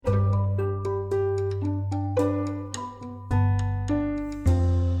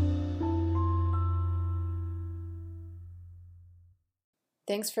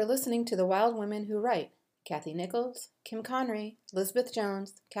Thanks for listening to The Wild Women Who Write. Kathy Nichols, Kim Connery, Elizabeth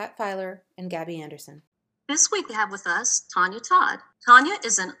Jones, Kat Filer, and Gabby Anderson. This week we have with us Tonya Todd. Tonya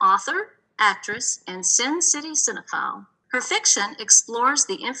is an author, actress, and Sin City cinephile. Her fiction explores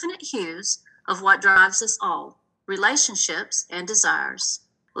the infinite hues of what drives us all, relationships and desires.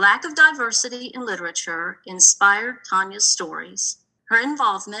 Lack of diversity in literature inspired Tonya's stories. Her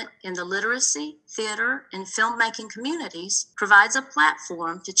involvement in the literacy, theater, and filmmaking communities provides a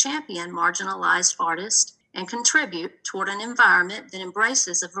platform to champion marginalized artists and contribute toward an environment that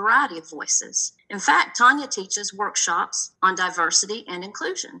embraces a variety of voices. In fact, Tonya teaches workshops on diversity and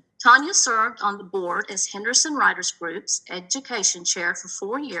inclusion. Tonya served on the board as Henderson Writers Group's education chair for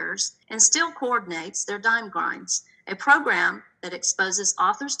 4 years and still coordinates their Dime Grinds, a program that exposes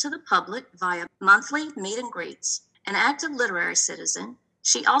authors to the public via monthly meet and greets. An active literary citizen,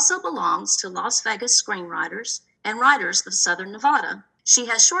 she also belongs to Las Vegas Screenwriters and Writers of Southern Nevada. She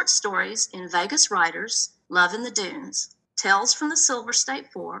has short stories in Vegas Writers, Love in the Dunes, Tales from the Silver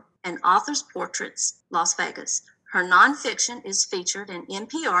State Four, and Author's Portraits, Las Vegas. Her nonfiction is featured in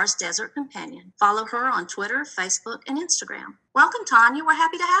NPR's Desert Companion. Follow her on Twitter, Facebook, and Instagram. Welcome, Tonya. We're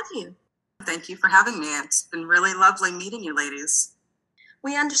happy to have you. Thank you for having me. It's been really lovely meeting you ladies.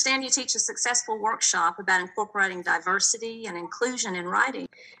 We understand you teach a successful workshop about incorporating diversity and inclusion in writing,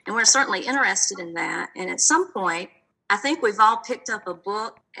 and we're certainly interested in that. And at some point, I think we've all picked up a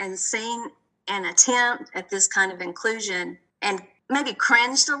book and seen an attempt at this kind of inclusion and maybe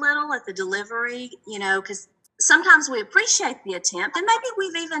cringed a little at the delivery, because sometimes we appreciate the attempt, and maybe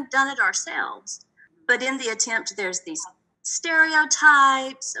we've even done it ourselves. But in the attempt, there's these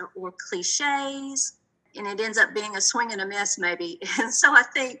stereotypes or cliches, and it ends up being a swing and a miss maybe. And so I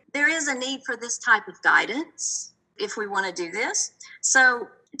think there is a need for this type of guidance if we want to do this. So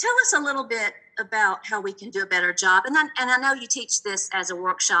tell us a little bit about how we can do a better job. And I know you teach this as a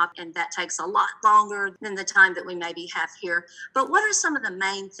workshop, and that takes a lot longer than the time that we maybe have here. But what are some of the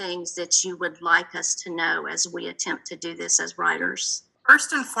main things that you would like us to know as we attempt to do this as writers?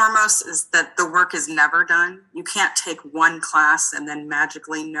 First and foremost is that the work is never done. You can't take one class and then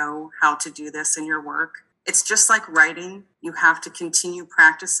magically know how to do this in your work. It's just like writing. You have to continue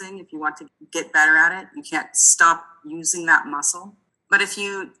practicing if you want to get better at it. You can't stop using that muscle. But if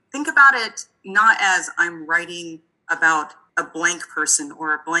you think about it not as I'm writing about a blank person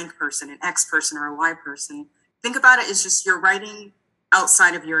or a blank person, an X person or a Y person, think about it as just you're writing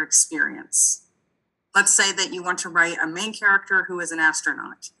outside of your experience. Let's say that you want to write a main character who is an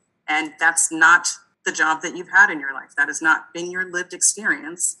astronaut, and that's not the job that you've had in your life. That has not been your lived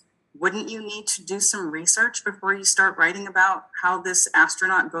experience. Wouldn't you need to do some research before you start writing about how this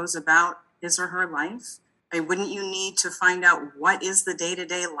astronaut goes about his or her life? Wouldn't you need to find out what is the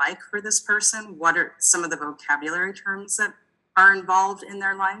day-to-day like for this person? What are some of the vocabulary terms that are involved in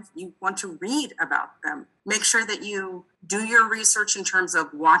their life? You want to read about them. Make sure that you do your research in terms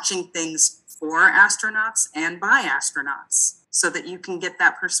of watching things for astronauts and by astronauts so that you can get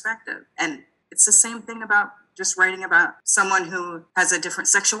that perspective. And it's the same thing about just writing about someone who has a different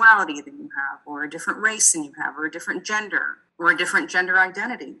sexuality than you have, or a different race than you have, or a different gender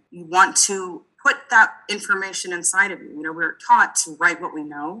identity. You want to put that information inside of you. We're taught to write what we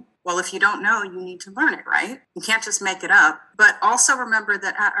know. Well, if you don't know, you need to learn it, right? You can't just make it up. But also remember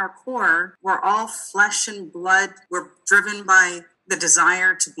that at our core, we're all flesh and blood. We're driven by the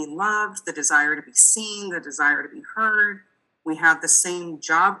desire to be loved, the desire to be seen, the desire to be heard. We have the same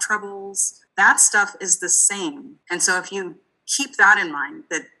job troubles. That stuff is the same. And so if you keep that in mind,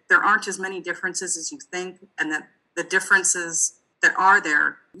 that there aren't as many differences as you think, and that the differences that are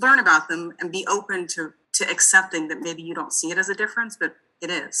there, learn about them and be open to accepting that maybe you don't see it as a difference, but it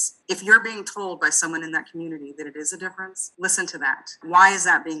is. If you're being told by someone in that community that it is a difference, listen to that. Why is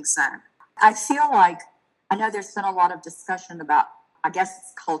that being said? I feel like, I know there's been a lot of discussion about, I guess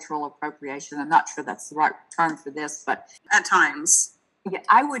it's cultural appropriation. I'm not sure that's the right term for this, but at times, yeah,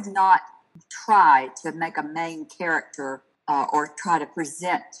 I would not try to make a main character or try to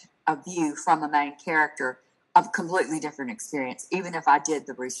present a view from a main character of completely different experience, even if I did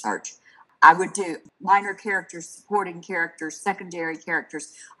the research. I would do minor characters, supporting characters, secondary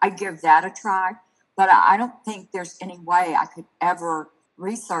characters. I'd give that a try, but I don't think there's any way I could ever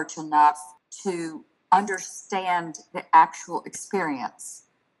research enough to understand the actual experience.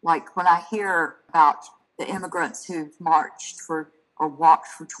 Like when I hear about the immigrants who've marched for or walked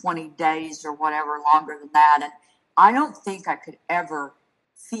for 20 days or whatever, longer than that, and I don't think I could ever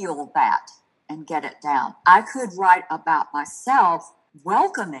feel that and get it down. I could write about myself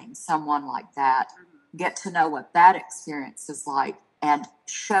welcoming someone like that, get to know what that experience is like, and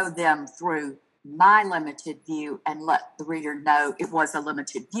show them through my limited view and let the reader know it was a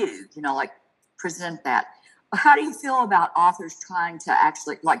limited view, like present that. How do you feel about authors trying to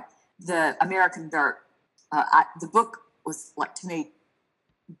actually, like the American Dirt? The book was, like, to me,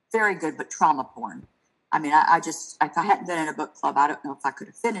 very good, but trauma porn. I mean, I just, if I hadn't been in a book club, I don't know if I could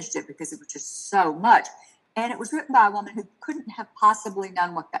have finished it because it was just so much. And it was written by a woman who couldn't have possibly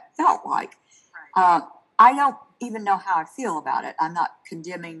known what that felt like. Right. I don't even know how I feel about it. I'm not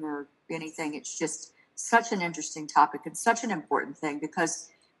condemning or anything. It's just such an interesting topic and such an important thing because,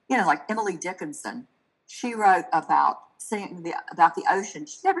 like Emily Dickinson, she wrote about about the ocean.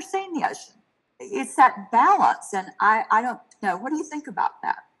 She's never seen the ocean. It's that balance. And I don't know. What do you think about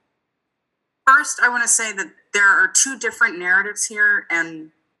that? First, I want to say that there are two different narratives here,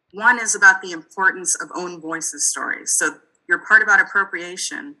 and one is about the importance of own voices stories. So your part about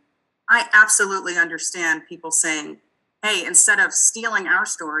appropriation, I absolutely understand people saying, hey, instead of stealing our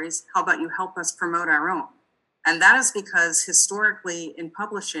stories, how about you help us promote our own? And that is because historically in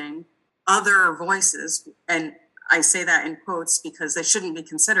publishing, other voices, and I say that in quotes because they shouldn't be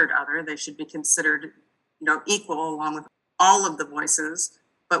considered other, they should be considered, equal along with all of the voices,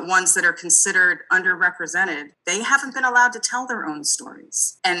 but ones that are considered underrepresented, they haven't been allowed to tell their own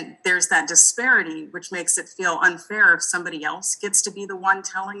stories. And there's that disparity, which makes it feel unfair if somebody else gets to be the one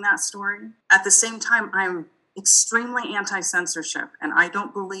telling that story. At the same time, I'm extremely anti-censorship, and I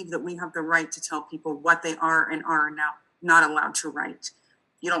don't believe that we have the right to tell people what they are and are not allowed to write.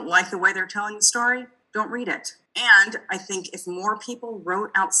 If you don't like the way they're telling the story, don't read it. And I think if more people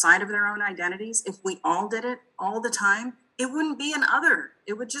wrote outside of their own identities, if we all did it all the time, it wouldn't be an other.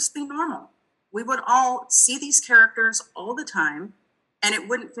 It would just be normal. We would all see these characters all the time, and it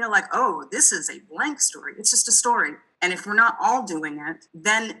wouldn't feel like, oh, this is a blank story. It's just a story. And if we're not all doing it,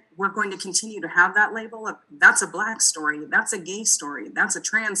 then we're going to continue to have that label of that's a Black story, that's a gay story, that's a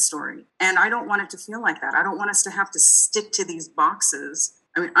trans story. And I don't want it to feel like that. I don't want us to have to stick to these boxes.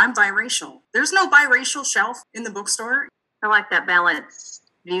 I mean, I'm biracial. There's no biracial shelf in the bookstore. I like that balance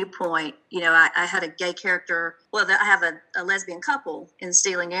viewpoint. I had a gay character. Well, I have a lesbian couple in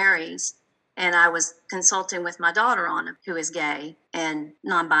Stealing Aries, and I was consulting with my daughter on it, who is gay and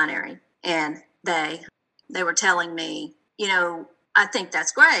non-binary. And they were telling me, I think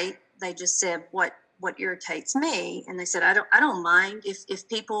that's great. They just said what irritates me. And they said, I don't mind if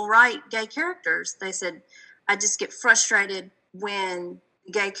people write gay characters. They said, I just get frustrated when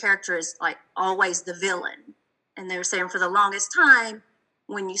the gay character is like always the villain. And they were saying for the longest time,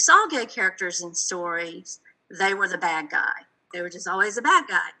 when you saw gay characters in stories, they were the bad guy. They were just always the bad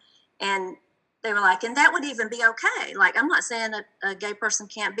guy. And they were like, and that would even be okay. Like, I'm not saying that a gay person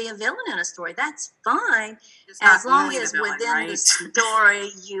can't be a villain in a story. That's fine. As long as villain, within right? The story,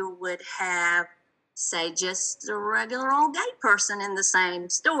 you would have, say, just a regular old gay person in the same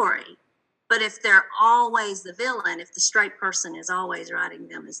story. But if they're always the villain, if the straight person is always writing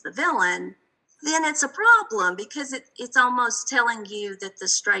them as the villain, then it's a problem because it's almost telling you that the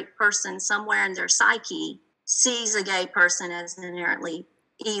straight person somewhere in their psyche sees a gay person as inherently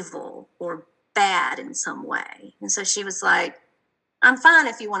evil or bad in some way. And so she was like, I'm fine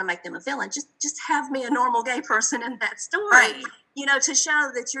if you want to make them a villain. Just have me a normal gay person in that story, right. To show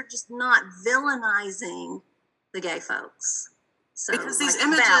that you're just not villainizing the gay folks. So, because these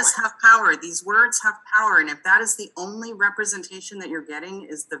images have power, these words have power. And if that is the only representation that you're getting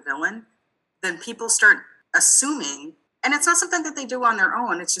is the villain, then people start assuming, and it's not something that they do on their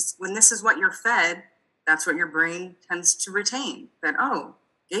own. It's just when this is what you're fed, that's what your brain tends to retain. That, oh,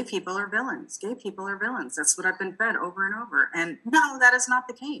 gay people are villains. Gay people are villains. That's what I've been fed over and over. And no, that is not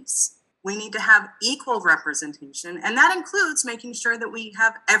the case. We need to have equal representation. And that includes making sure that we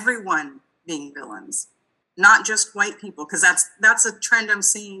have everyone being villains, not just white people, because that's a trend I'm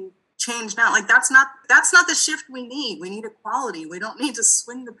seeing change now. Like that's not the shift we need. We need equality. We don't need to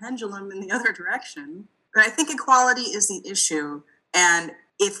swing the pendulum in the other direction. But I think equality is the issue. And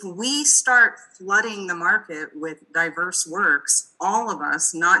if we start flooding the market with diverse works, all of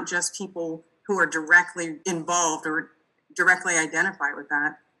us, not just people who are directly involved or directly identify with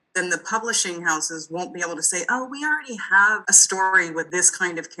that, then the publishing houses won't be able to say, oh, we already have a story with this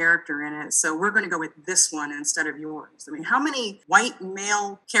kind of character in it, so we're going to go with this one instead of yours. I mean, how many white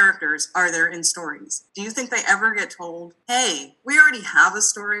male characters are there in stories? Do you think they ever get told, hey, we already have a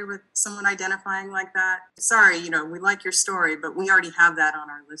story with someone identifying like that? Sorry, we like your story, but we already have that on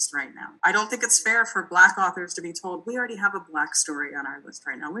our list right now. I don't think it's fair for Black authors to be told, we already have a Black story on our list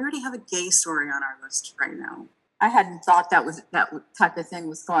right now. We already have a gay story on our list right now. I hadn't thought that type of thing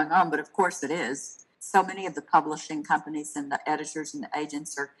was going on, but of course it is. So many of the publishing companies and the editors and the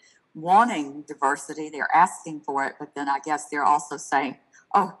agents are wanting diversity. They're asking for it, but then I guess they're also saying,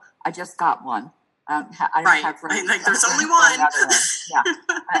 Oh, I just got one. I don't Right. have room. Like there's only for one. another one.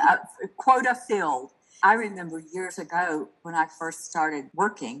 Yeah. Quota filled. I remember years ago when I first started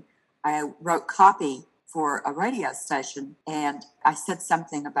working, I wrote copy for a radio station, and I said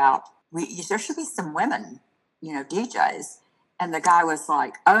something about there should be some women, DJs. And the guy was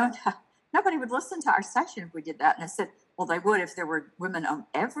like, "Oh, nobody would listen to our station if we did that." And I said, "Well, they would if there were women on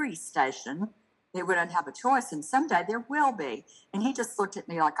every station. They wouldn't have a choice, and someday there will be." And he just looked at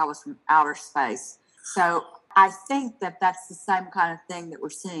me like I was from outer space. So I think that that's the same kind of thing that we're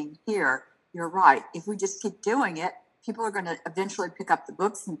seeing here. You're right. If we just keep doing it, people are going to eventually pick up the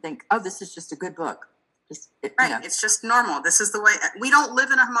books and think, "Oh, this is just a good book." Right. It's just normal. This is the way. We don't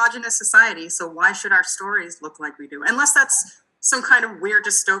live in a homogenous society, so why should our stories look like we do? Unless that's some kind of weird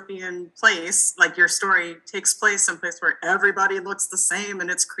dystopian place, like your story takes place someplace where everybody looks the same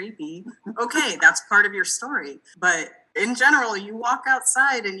and it's creepy. Okay, that's part of your story. But in general, you walk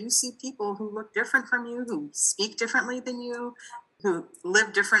outside and you see people who look different from you, who speak differently than you, who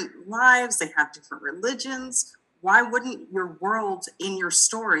live different lives, they have different religions. Why wouldn't your world in your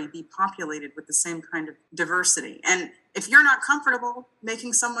story be populated with the same kind of diversity? And if you're not comfortable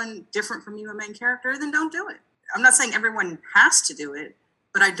making someone different from you a main character, then don't do it. I'm not saying everyone has to do it,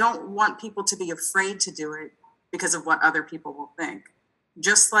 but I don't want people to be afraid to do it because of what other people will think.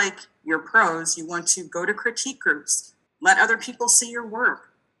 Just like your prose, you want to go to critique groups, let other people see your work.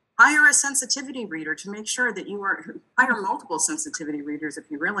 Hire a sensitivity reader to make sure that hire multiple sensitivity readers if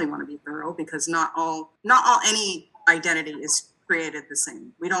you really want to be thorough, because not all any identity is created the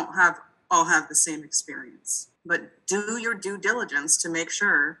same. We don't all have the same experience, but do your due diligence to make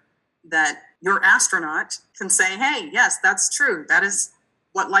sure that your astronaut can say, "Hey, yes, that's true. That is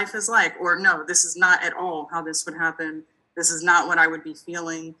what life is like," or "No, this is not at all how this would happen. This is not what I would be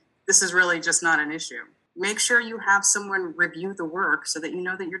feeling. This is really just not an issue." Make sure you have someone review the work so that you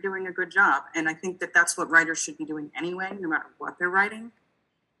know that you're doing a good job. And I think that that's what writers should be doing anyway, no matter what they're writing.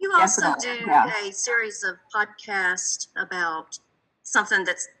 You also do a series of podcasts about something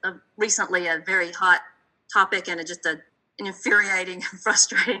that's recently a very hot topic and just an infuriating and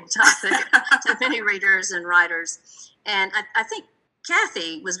frustrating topic to many readers and writers. And I think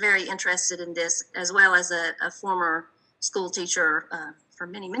Kathy was very interested in this, as well as a former school teacher for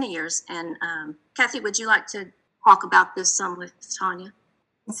many, many years. And Kathy, would you like to talk about this some with Tonya?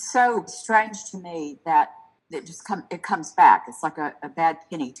 It's so strange to me that it comes back. It's like a bad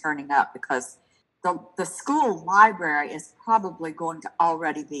penny turning up, because the school library is probably going to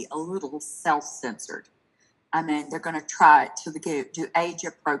already be a little self-censored. I mean, they're going to try to do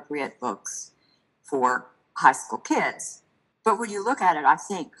age-appropriate books for high school kids. But when you look at it, I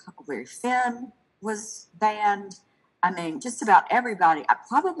think Huckleberry Finn was banned. I mean, just about everybody.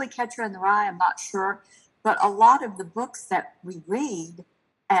 Probably Catcher in the Rye, I'm not sure. But a lot of the books that we read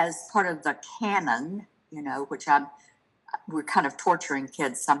as part of the canon, which we're kind of torturing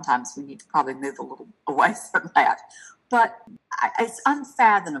kids sometimes. We need to probably move a little away from that. But it's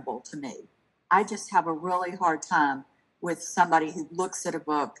unfathomable to me. I just have a really hard time with somebody who looks at a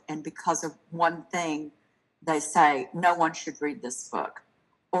book and because of one thing, they say, "No one should read this book,"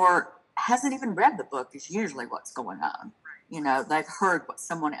 or hasn't even read the book is usually what's going on. They've heard what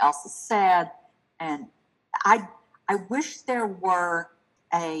someone else has said. And I wish there were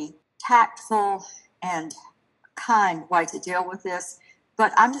a tactful and kind way to deal with this,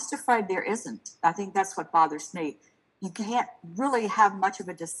 but I'm just afraid there isn't. I think that's what bothers me. You can't really have much of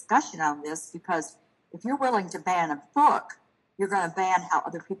a discussion on this, because if you're willing to ban a book, you're going to ban how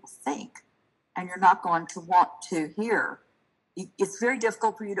other people think, and you're not going to want to hear. It's very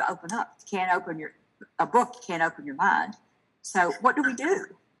difficult for you to open up. You can't open a book, you can't open your mind. So what do we do?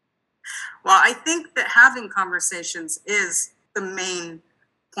 Well, I think that having conversations is the main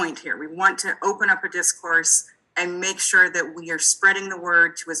point here. We want to open up a discourse and make sure that we are spreading the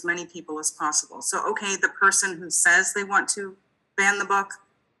word to as many people as possible. So, okay, the person who says they want to ban the book,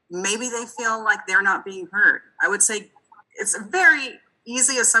 maybe they feel like they're not being heard. I would say it's a very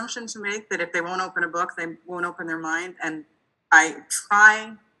easy assumption to make that if they won't open a book, they won't open their mind. And I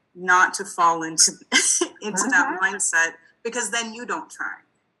try not to fall into that mindset, because then you don't try.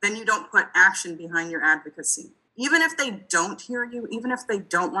 Then you don't put action behind your advocacy. Even if they don't hear you, even if they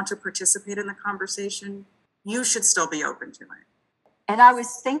don't want to participate in the conversation, you should still be open to it. And I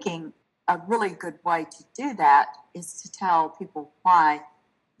was thinking a really good way to do that is to tell people why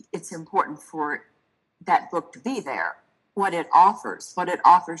it's important for that book to be there, what it offers to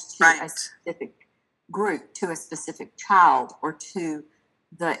a specific group, to a specific child, or to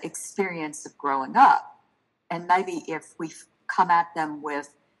the experience of growing up. And maybe if we come at them with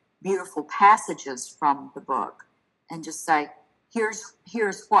beautiful passages from the book and just say,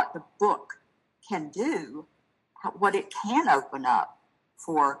 here's what the book can do, what it can open up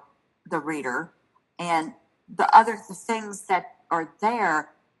for the reader, and the things that are there,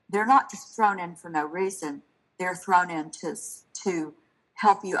 they're not just thrown in for no reason. They're thrown in to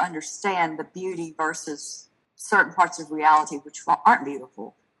help you understand the beauty versus certain parts of reality which aren't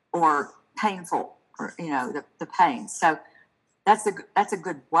beautiful or painful, or the pain. So that's a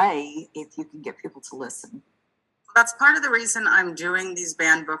good way if you can get people to listen. That's part of the reason I'm doing these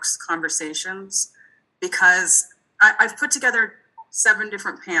banned books conversations, because I've put together 7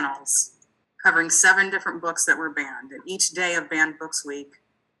 different panels covering 7 different books that were banned. And each day of Banned Books Week,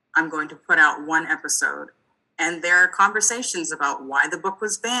 I'm going to put out 1 episode. And there are conversations about why the book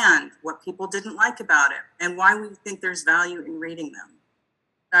was banned, what people didn't like about it, and why we think there's value in reading them.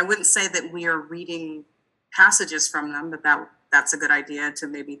 I wouldn't say that we are reading passages from them, but that's a good idea to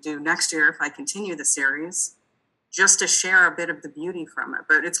maybe do next year if I continue the series, just to share a bit of the beauty from it.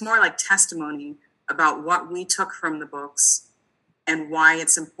 But it's more like testimony about what we took from the books and why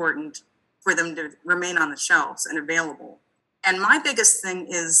it's important for them to remain on the shelves and available. And my biggest thing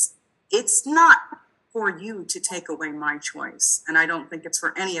is, it's not for you to take away my choice. And I don't think it's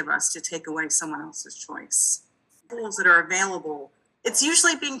for any of us to take away someone else's choice. Tools that are available, it's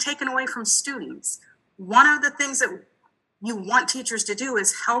usually being taken away from students. One of the things that you want teachers to do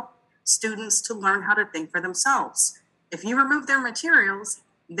is help students to learn how to think for themselves. If you remove their materials,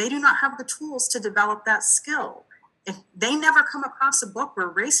 they do not have the tools to develop that skill. If they never come across a book where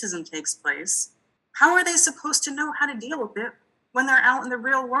racism takes place, how are they supposed to know how to deal with it when they're out in the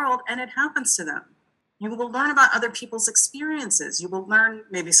real world and it happens to them? You will learn about other people's experiences. You will learn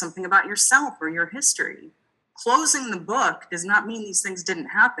maybe something about yourself or your history. Closing the book does not mean these things didn't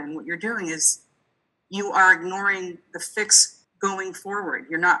happen. What you're doing is you are ignoring the fix going forward.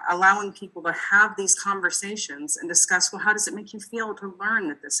 You're not allowing people to have these conversations and discuss, well, how does it make you feel to learn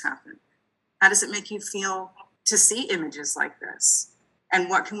that this happened? How does it make you feel to see images like this? And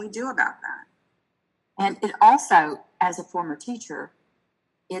what can we do about that? And it also, as a former teacher,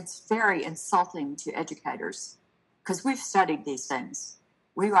 it's very insulting to educators, because we've studied these things.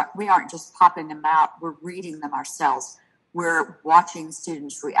 We aren't just popping them out. We're reading them ourselves. We're watching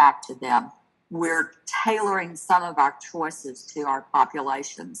students react to them. We're tailoring some of our choices to our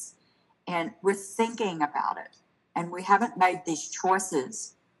populations. And we're thinking about it. And we haven't made these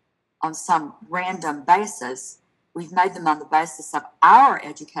choices on some random basis. We've made them on the basis of our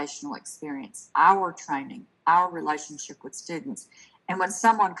educational experience, our training, our relationship with students. And when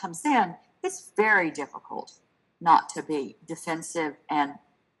someone comes in, it's very difficult not to be defensive and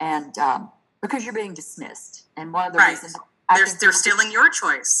because you're being dismissed. And one of the reasons they're stealing your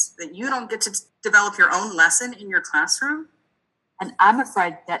choice, that you don't get to develop your own lesson in your classroom. And I'm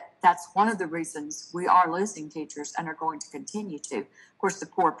afraid that that's one of the reasons we are losing teachers and are going to continue to. Of course, the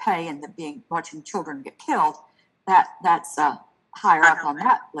poor pay and watching children get killed, that's higher up on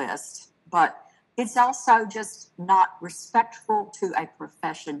that list. But it's also just not respectful to a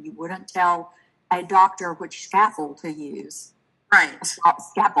profession. You wouldn't tell a doctor which scaffold to use. Right.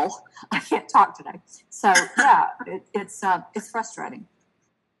 Scalpel. I can't talk today. So yeah, it's frustrating.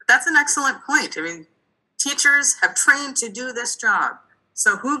 That's an excellent point. I mean, teachers have trained to do this job.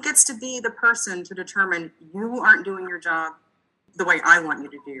 So who gets to be the person to determine you aren't doing your job the way I want you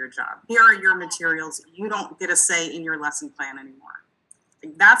to do your job? Here are your materials. You don't get a say in your lesson plan anymore.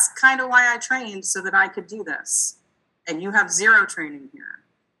 That's kind of why I trained, so that I could do this. And you have zero training here.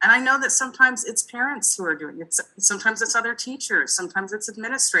 And I know that sometimes it's parents who are doing it. Sometimes it's other teachers. Sometimes it's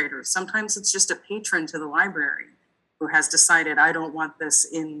administrators. Sometimes it's just a patron to the library who has decided, I don't want this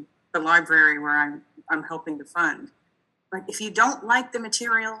in the library where I'm helping to fund. But if you don't like the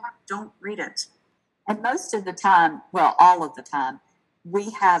material, don't read it. And most of the time, well, all of the time,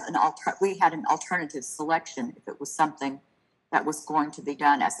 we had an alternative selection if it was something that was going to be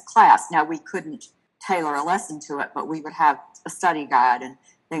done as a class. Now, we couldn't tailor a lesson to it, but we would have a study guide and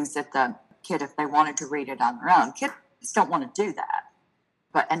things that the kid, if they wanted to read it on their own. Kids don't want to do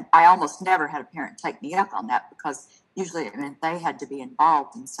that. And I almost never had a parent take me up on that, because usually it meant they had to be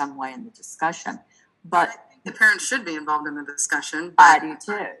involved in some way in the discussion. But I think the parents should be involved in the discussion. I do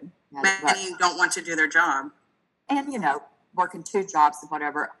too. Many don't want to do their job. And, working 2 jobs and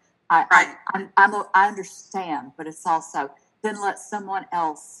whatever. I understand, but it's also, then let someone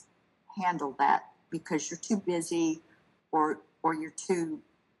else handle that, because you're too busy or you're too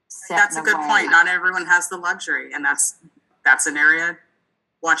set. That's a good point. Not everyone has the luxury, and that's an area.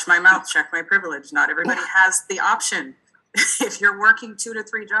 Watch my mouth, check my privilege. Not everybody has the option. If you're working 2 to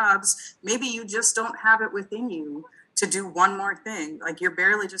 3 jobs, maybe you just don't have it within you to do one more thing. Like, you're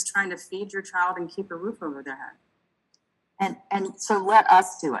barely just trying to feed your child and keep a roof over their head. And so let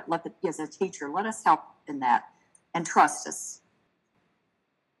us do it. As a teacher, let us help in that and trust us.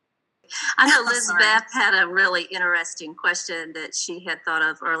 I know Elizabeth had a really interesting question that she had thought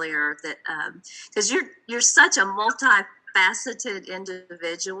of earlier, that because you're such a multifaceted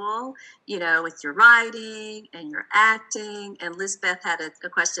individual, with your writing and your acting. And Elizabeth had a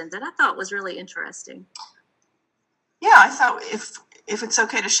question that I thought was really interesting. Yeah, I thought if it's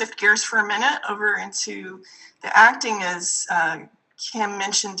okay to shift gears for a minute over into the acting, as Kim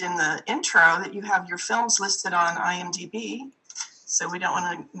mentioned in the intro, that you have your films listed on IMDb. So we don't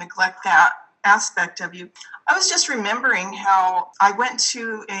want to neglect that aspect of you. I was just remembering how I went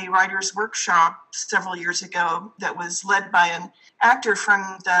to a writer's workshop several years ago that was led by an actor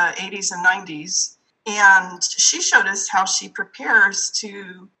from the 80s and 90s. And she showed us how she prepares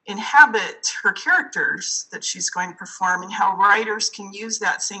to inhabit her characters that she's going to perform, and how writers can use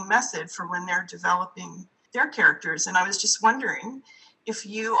that same method for when they're developing their characters. And I was just wondering if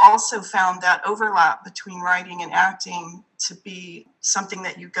you also found that overlap between writing and acting to be something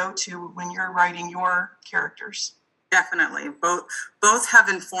that you go to when you're writing your characters. Definitely. Both have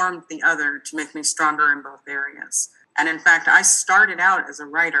informed the other to make me stronger in both areas. And in fact, I started out as a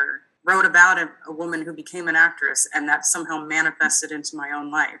writer, wrote about a woman who became an actress, and that somehow manifested into my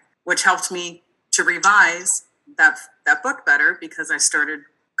own life, which helped me to revise that book better, because I started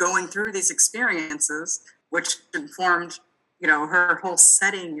going through these experiences, which informed her whole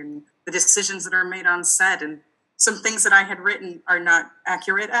setting and the decisions that are made on set, and some things that I had written are not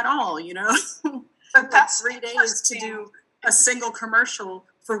accurate at all, But that's 3 days to do a single commercial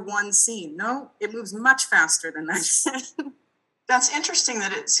for one scene. No, it moves much faster than that. That's interesting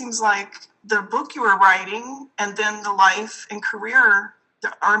that it seems like the book you were writing and then the life and career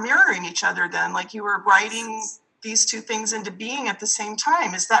are mirroring each other then. Like you were writing these two things into being at the same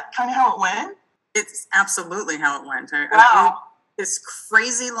time. Is that kind of how it went? It's absolutely how it went. I Wow. wrote this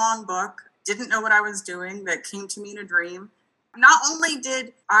crazy long book, didn't know what I was doing, that came to me in a dream. Not only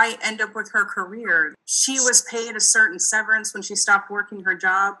did I end up with her career, she was paid a certain severance when she stopped working her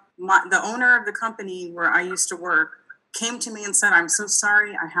job. The owner of the company where I used to work came to me and said, "I'm so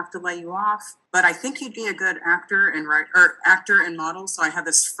sorry, I have to lay you off, but I think you'd be a good actor and model. So I have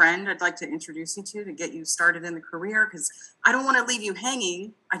this friend I'd like to introduce you to get you started in the career, because I don't want to leave you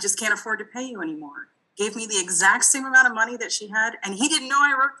hanging. I just can't afford to pay you anymore." Gave me the exact same amount of money that she had, and he didn't know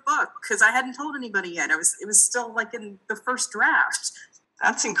I wrote the book because I hadn't told anybody yet. It was still like in the first draft.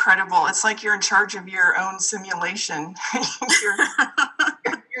 That's incredible. It's like you're in charge of your own simulation.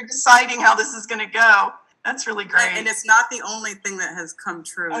 you're deciding how this is going to go. That's really great. And it's not the only thing that has come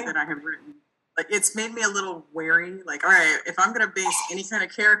true that I have written. Like, it's made me a little wary. Like, all right, if I'm going to base any kind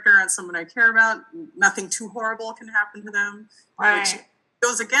of character on someone I care about, nothing too horrible can happen to them. Right. Which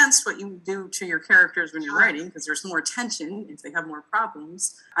goes against what you do to your characters when you're writing, because there's more tension if they have more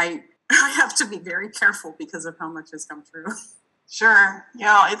problems. I have to be very careful because of how much has come true. Sure.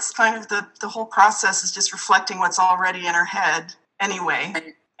 Yeah, it's kind of the whole process is just reflecting what's already in our head anyway.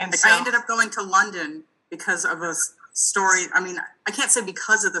 I ended up going to London because of a story. I mean, I can't say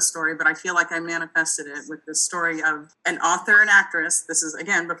because of the story, but I feel like I manifested it with the story of an author and actress. This is,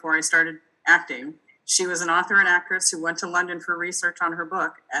 again, before I started acting. She was an author and actress who went to London for research on her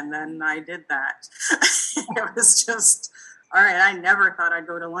book, and then I did that. It was just, all right, I never thought I'd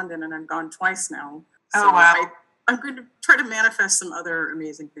go to London, and I've gone twice now. So oh, wow. I'm going to try to manifest some other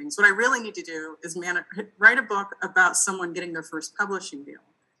amazing things. What I really need to do is write a book about someone getting their first publishing deal.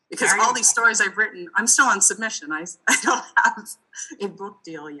 Because all these stories I've written, I'm still on submission. I don't have a book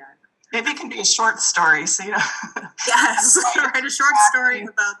deal yet. Maybe it can be a short story, so you know. Yes, write a short story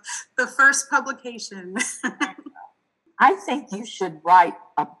about the first publication. I think you should write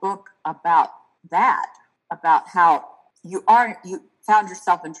a book about that, about how you found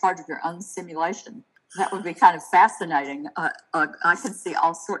yourself in charge of your own simulation. That would be kind of fascinating. I can see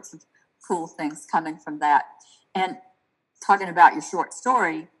all sorts of cool things coming from that. And talking about your short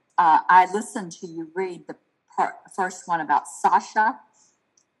story, I listened to you read the first one about Sasha,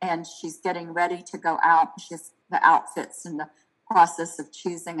 and she's getting ready to go out. She has the outfits and the process of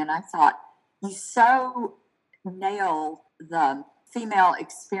choosing. And I thought, you so nail the female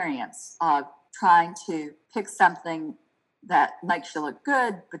experience of trying to pick something that makes you look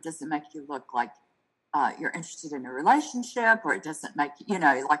good, but doesn't make you look like you're interested in a relationship, or it doesn't make you,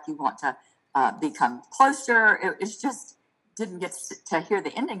 like you want to become closer. It just didn't get to hear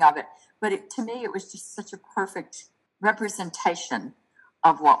the ending of it. But to me, it was just such a perfect representation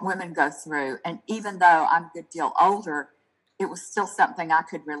of what women go through. And even though I'm a good deal older, it was still something I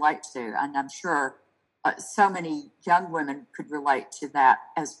could relate to. And I'm sure so many young women could relate to that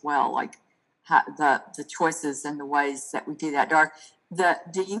as well. Like the choices and the ways that we do that.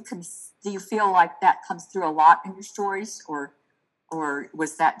 Do you feel like that comes through a lot in your stories, or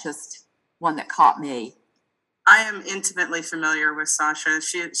was that just one that caught me? I am intimately familiar with Sasha.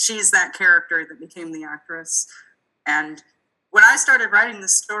 She's that character that became the actress. And when I started writing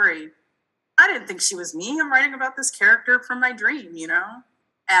this story, I didn't think she was me. I'm writing about this character from my dream, you know?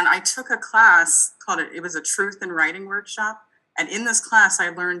 And I took a class it was a truth in writing workshop. And in this class, I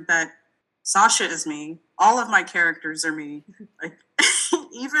learned that Sasha is me. All of my characters are me. Like,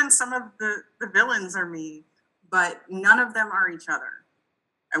 even some of the villains are me, but none of them are each other.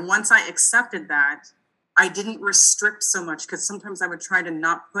 And once I accepted that, I didn't restrict so much, because sometimes I would try to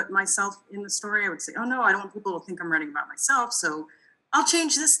not put myself in the story. I would say, oh no, I don't want people to think I'm writing about myself, so I'll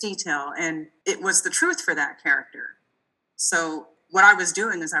change this detail. And it was the truth for that character. So what I was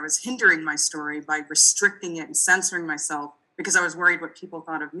doing is I was hindering my story by restricting it and censoring myself, because I was worried what people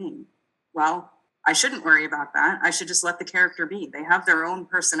thought of me. Well, I shouldn't worry about that. I should just let the character be. They have their own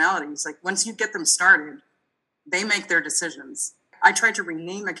personalities. Like, once you get them started, they make their decisions. I tried to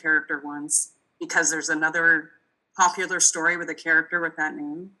rename a character once because there's another popular story with a character with that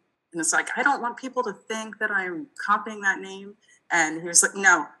name. And it's like, I don't want people to think that I'm copying that name. And he was like,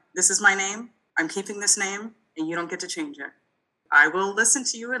 no, this is my name. I'm keeping this name, and you don't get to change it. I will listen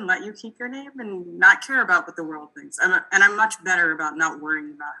to you and let you keep your name and not care about what the world thinks. I'm much better about not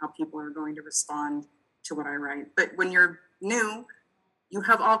worrying about how people are going to respond to what I write. But when you're new, you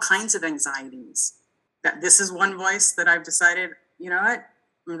have all kinds of anxieties. That this is one voice that I've decided, you know what,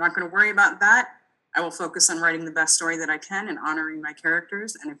 I'm not going to worry about that. I will focus on writing the best story that I can and honoring my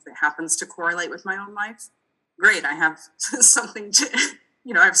characters. And if it happens to correlate with my own life, great. I have something to,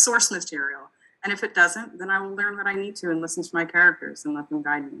 I have source material. And if it doesn't, then I will learn what I need to and listen to my characters and let them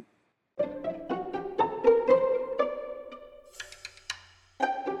guide me.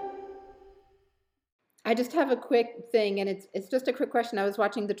 I just have a quick thing, and it's just a quick question. I was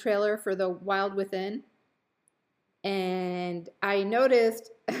watching the trailer for The Wild Within, and I noticed,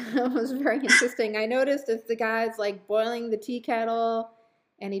 it was very interesting, I noticed as the guy's like boiling the tea kettle,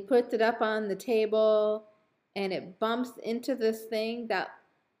 and he puts it up on the table, and it bumps into this thing that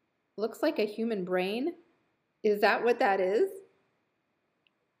looks like a human brain. Is that what that is?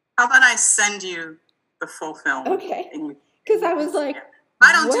 How about I send you the full film? Okay. Because I was like,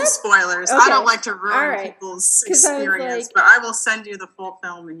 I don't do spoilers. Okay. I don't like to ruin people's experience, but I will send you the full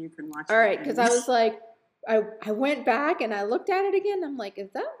film and you can watch it. All right, because I was like, I went back and I looked at it again. I'm like, is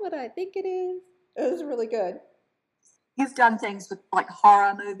that what I think it is? It was really good. You've done things with like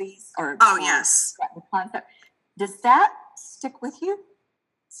horror movies yes. The concept. Does that stick with you?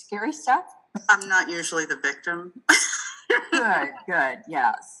 Scary stuff? I'm not usually the victim. Good.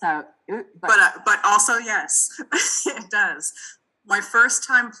 Yeah. So, but also yes, it does. My first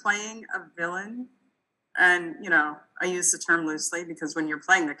time playing a villain, and I use the term loosely because when you're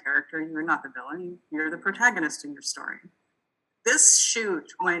playing the character, you're not the villain, you're the protagonist in your story. This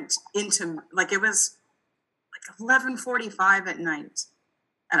shoot went into it was 11:45 at night,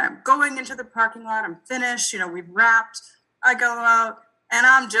 and I'm going into the parking lot. I'm finished. We've wrapped. I go out, and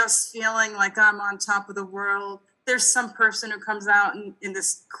I'm just feeling like I'm on top of the world. There's some person who comes out in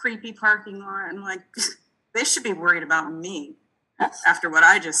this creepy parking lot, and they should be worried about me after what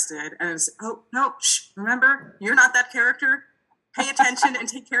I just did. And it's, oh, no, remember, you're not that character. Pay attention and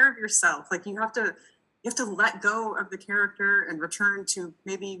take care of yourself. You have to let go of the character and return to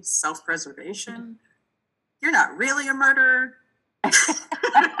maybe self-preservation. You're not really a murderer.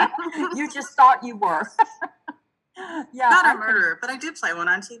 You just thought you were. Yeah, not a murderer, but I did play one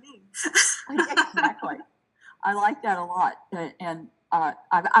on TV. Exactly. I like that a lot. And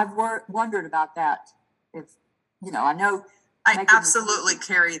I've wondered about that. If, I know. I absolutely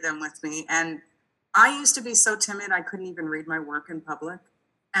carry them with me. And I used to be so timid, I couldn't even read my work in public.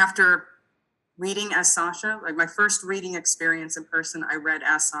 After reading as Sasha, my first reading experience in person, I read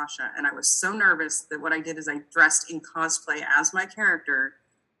as Sasha. And I was so nervous that what I did is I dressed in cosplay as my character,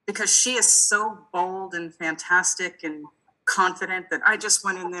 because she is so bold and fantastic and confident that I just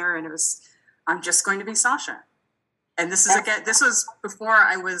went in there and I'm just going to be Sasha. And this was before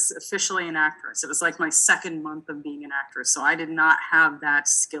I was officially an actress. It was my second month of being an actress. So I did not have that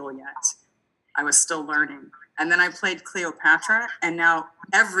skill yet. I was still learning. And then I played Cleopatra, and now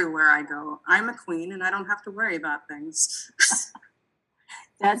everywhere I go, I'm a queen and I don't have to worry about things.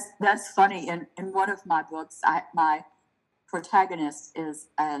 That's funny. In one of my books, my protagonist is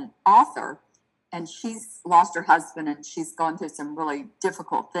an author, and she's lost her husband, and she's gone through some really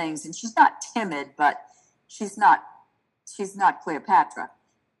difficult things. And she's not timid, but she's not Cleopatra.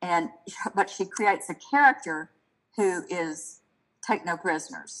 But she creates a character who is take no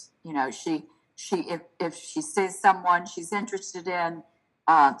prisoners. if she sees someone she's interested in,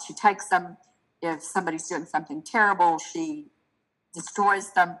 she takes them. If somebody's doing something terrible, she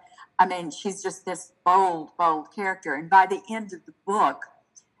destroys them. I mean, she's just this bold character. And by the end of the book,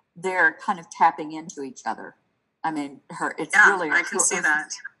 they're kind of tapping into each other. I mean, I can see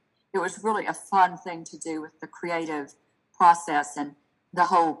that. It was really a fun thing to do with the creative process and the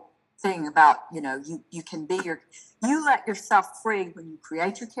whole thing about, you can be you let yourself free when you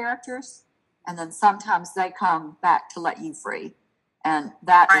create your characters, and then sometimes they come back to let you free. And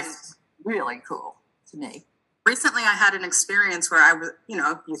that is really cool to me. Recently, I had an experience where I was,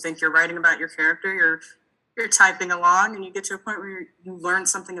 you think you're writing about your character, you're typing along, and you get to a point where you learn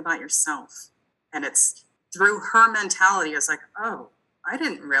something about yourself. And it's through her mentality. It's like, oh, I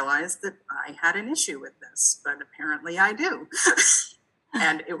didn't realize that I had an issue with this, but apparently I do.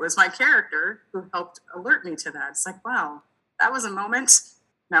 And it was my character who helped alert me to that. It's like, wow, that was a moment.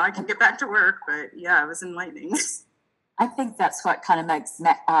 Now I can get back to work. But yeah, it was enlightening. I think that's what kind of makes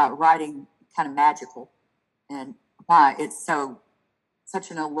writing kind of magical, and why it's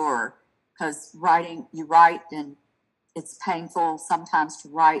such an allure. Because you write, and it's painful sometimes to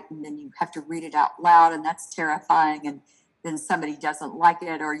write, and then you have to read it out loud, and that's terrifying. And then somebody doesn't like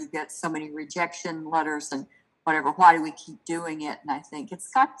it, or you get so many rejection letters and whatever. Why do we keep doing it? And I think it's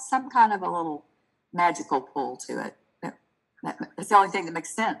got some kind of a little magical pull to it. It's the only thing that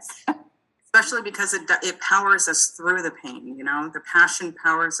makes sense. Especially because it powers us through the pain, the passion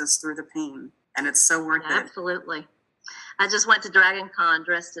powers us through the pain, and it's so worth it. Absolutely. I just went to Dragon Con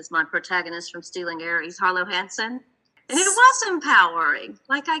dressed as my protagonist from Stealing Aries, Harlow Hansen, and it was empowering.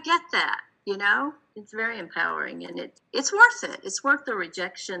 Like, I get that, it's very empowering, and it's worth it. It's worth the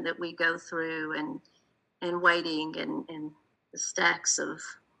rejection that we go through and waiting and the stacks of,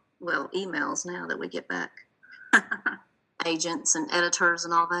 emails now that we get back. Agents and editors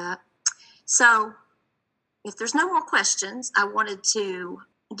and all that. So if there's no more questions, I wanted to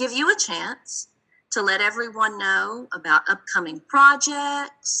give you a chance to let everyone know about upcoming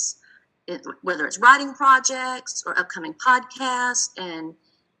projects, whether it's writing projects or upcoming podcasts, and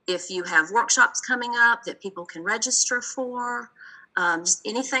if you have workshops coming up that people can register for, just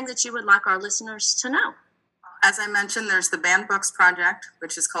anything that you would like our listeners to know. As I mentioned, there's the Banned Books Project,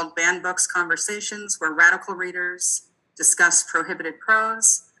 which is called Banned Books Conversations, where radical readers discuss prohibited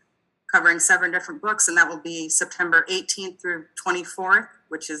prose, covering 7 different books, and that will be September 18th through 24th,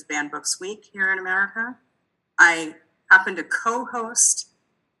 which is Banned Books Week here in America. I happen to co-host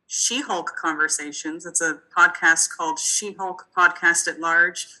She-Hulk Conversations. It's a podcast called She-Hulk Podcast at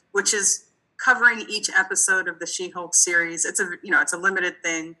Large, which is covering each episode of the She-Hulk series. It's a limited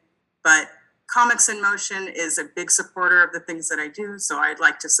thing, but Comics in Motion is a big supporter of the things that I do, so I'd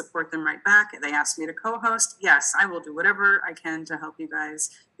like to support them right back. They asked me to co-host. Yes, I will do whatever I can to help you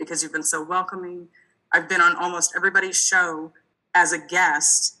guys because you've been so welcoming. I've been on almost everybody's show as a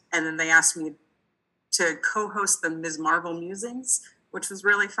guest, and then they asked me to co-host the Ms. Marvel Musings, which was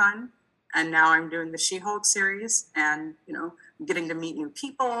really fun. And now I'm doing the She-Hulk series, and I'm getting to meet new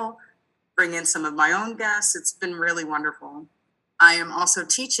people, bring in some of my own guests. It's been really wonderful. I am also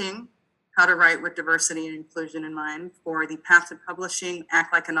teaching how to write with diversity and inclusion in mind for the Path to Publishing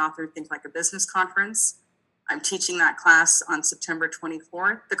Act Like an Author, Think Like a Business conference. I'm teaching that class on September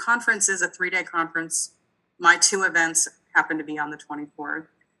 24th. The conference is a 3-day conference. My 2 events happen to be on the 24th.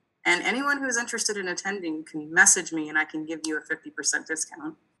 And anyone who's interested in attending can message me and I can give you a 50%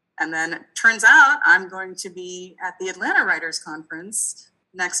 discount. And then it turns out I'm going to be at the Atlanta Writers Conference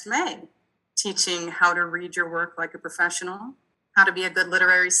next May, teaching how to read your work like a professional, how to be a good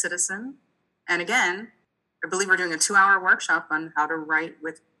literary citizen. And again, I believe we're doing a 2-hour workshop on how to write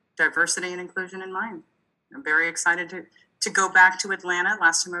with diversity and inclusion in mind. I'm very excited to go back to Atlanta.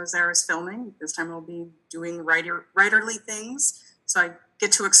 Last time I was there, I was filming. This time I'll be doing writerly things. So I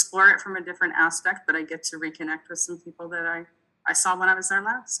get to explore it from a different aspect, but I get to reconnect with some people that I saw when I was there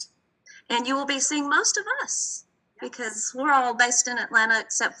last. And you will be seeing most of us because we're all based in Atlanta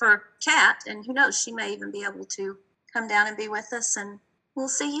except for Kat. And who knows, she may even be able to come down and be with us, and we'll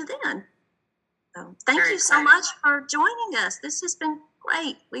see you then. So thank you so much for joining us. This has been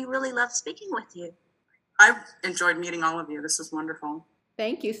great. We really love speaking with you. I've enjoyed meeting all of you. This was wonderful.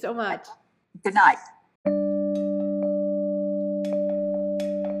 Thank you so much. Good night.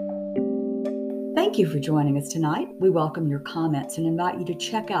 Thank you for joining us tonight. We welcome your comments and invite you to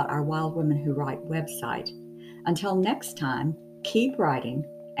check out our Wild Women Who Write website. Until next time, keep writing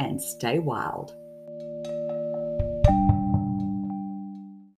and stay wild.